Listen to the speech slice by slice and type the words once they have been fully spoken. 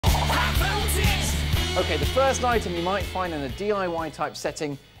OK, the first item you might find in a DIY-type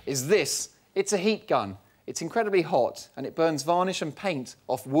setting is this. It's a heat gun. It's incredibly hot, and it burns varnish and paint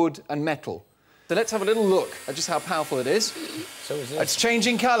off wood and metal. So let's have a little look at just how powerful it is. So is it? It's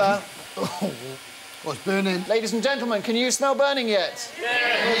changing colour. Oh, what's burning? Ladies and gentlemen, can you smell burning yet?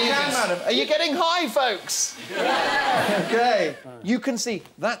 Yeah. You can, madam. Are you getting high, folks? OK. You can see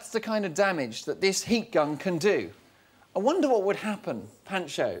that's the kind of damage that this heat gun can do. I wonder what would happen,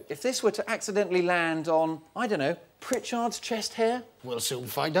 Pancho, if this were to accidentally land on, I don't know, Pritchard's chest hair? We'll soon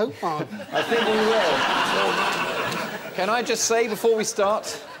find out, Mark. I think we will. Can I just say before we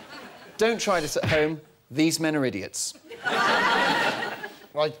start, don't try this at home. These men are idiots.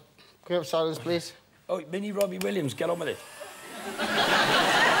 Right, can we have silence, please? Oh, Mini Robbie Williams, get on with it.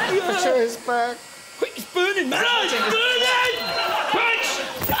 Put your his back. Quick, it's burning, man! It's burning! Punch!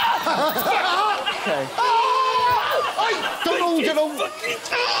 OK. Don't hold it on. Punch!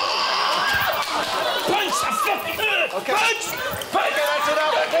 I fucking hurt! OK. Punch! OK, that's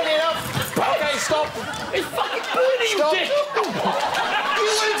enough. That's enough. OK, stop. It's fucking burning, you Stop. dick! You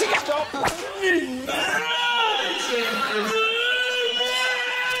wanted to get... Stop.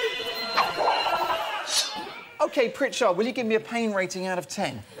 OK, Pritchard, will you give me a pain rating out of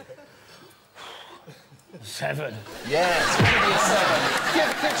 10? 7. Yeah, it's going to be a 7.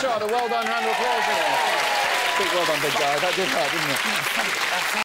 Give Pritchard a well-done round of applause. Big well done, big guy. That did hurt, didn't it?